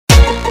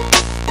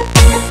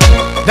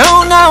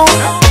No, no.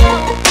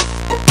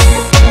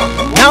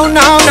 No,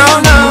 no, no,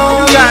 no,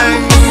 yeah.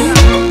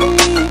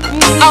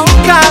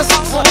 OUTKAST.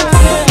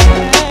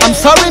 I'm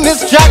sorry,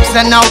 Miss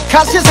Jackson.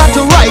 OUTKAST just had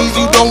to rise.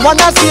 You don't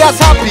wanna see us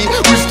happy.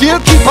 We still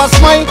keep our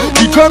smile,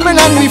 determined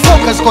and we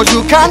focus, cause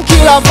you can't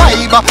kill a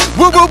vibe.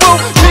 Woo, woo, woo.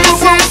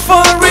 This is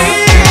for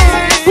real.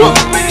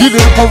 Di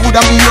little would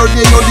have been your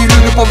day, or the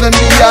little of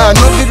India.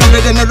 No little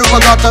than a river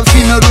got a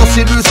female, no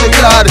serious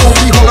glad. Oh,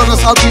 we hold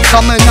us out with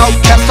some and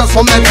OUTKAST us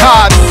from it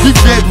hard. The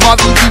dead what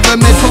we give a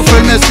metal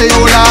friend, say,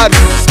 oh lad.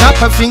 Snap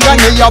a finger,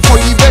 near for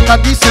the better,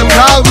 this is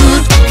proud.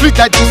 Flick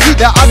like you see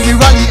the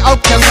Admiral P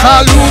OUTKAST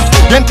salute.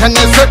 Then turn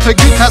the set to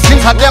guitar,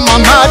 sings at them,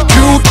 I'm mad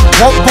cute.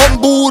 Walk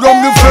bamboo, on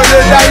the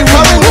further die.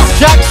 Miss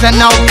Jackson,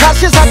 OUTKAST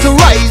just had to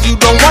rise. You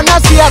don't wanna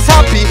see us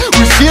happy.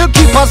 We still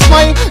keep our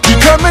smile,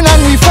 determined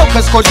and we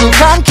focus, cause you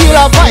can't kill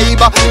a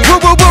vibe. Woo,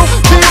 woo, woo.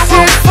 This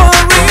is for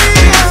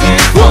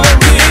real.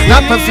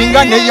 Snap a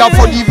finger, near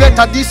for the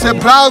better, this is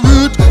proud.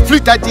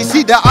 Flick like you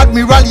see the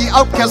Admiral P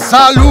OUTKAST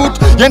salute.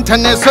 Then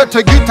turn the set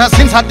to guitar,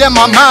 sings at them,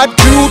 I'm mad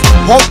cute.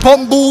 Walk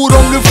bamboo,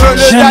 on the further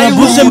die. Känner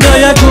bussen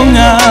börja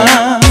gunga,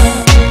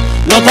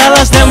 låt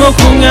alla stämmor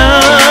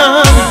sjunga.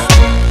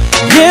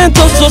 Gent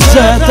oss så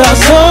söta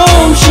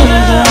som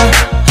skilda,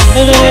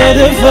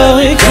 redo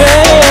för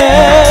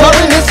ikväll.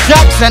 Sorry, Miss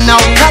Jackson,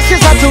 OUTKAST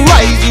just had to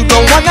rise. You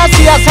don't wanna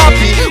see us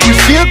happy. We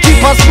still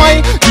keep our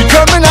smile,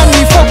 determined and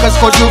we focus,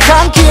 cause you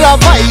can't kill a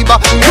vibe.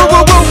 Woo,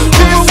 woo, woo.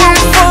 This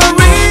is for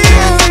real.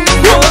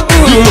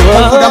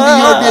 Would have been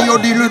your day, or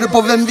the little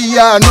på vem vi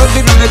är. No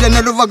little than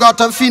a river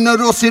got a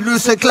finner och ser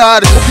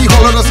ruseklädd. Och vi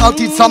håller oss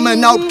alltid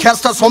samman,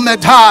 OUTKAST som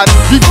ett här.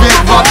 Vi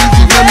vet vad vi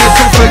driver med,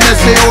 så följer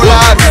sig och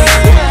lär.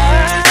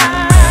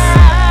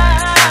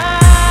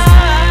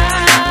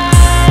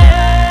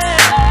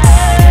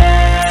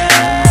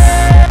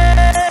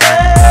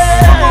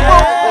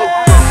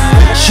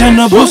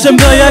 Känner bussen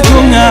börja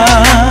gunga,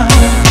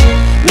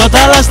 låt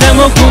alla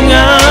stämmor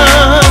sjunga.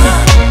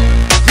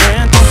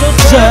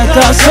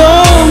 Söta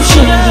som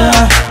skilda,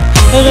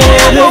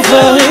 redo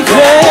för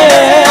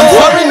ikväll. I'm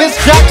sorry, Miss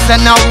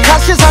Jackson,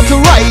 OUTKAST just had to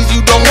rise.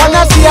 You don't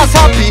wanna see us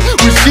happy.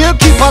 We still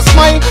keep our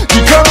smile,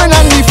 determined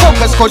and we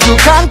focus, cause you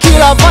can't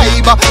kill a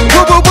vibe.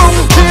 Woo, woo, woo.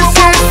 This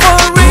is for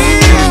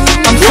real.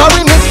 I'm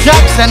sorry, Miss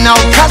Jackson,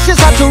 OUTKAST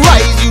just had to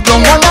rise. You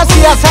don't wanna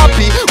see us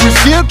happy. We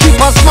still keep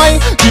our smile,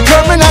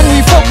 determined and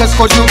we focus,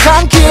 cause you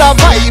can't kill a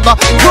vibe.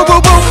 Woo,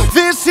 woo, woo.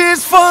 This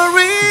is for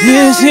real.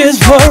 This is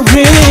for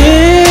real.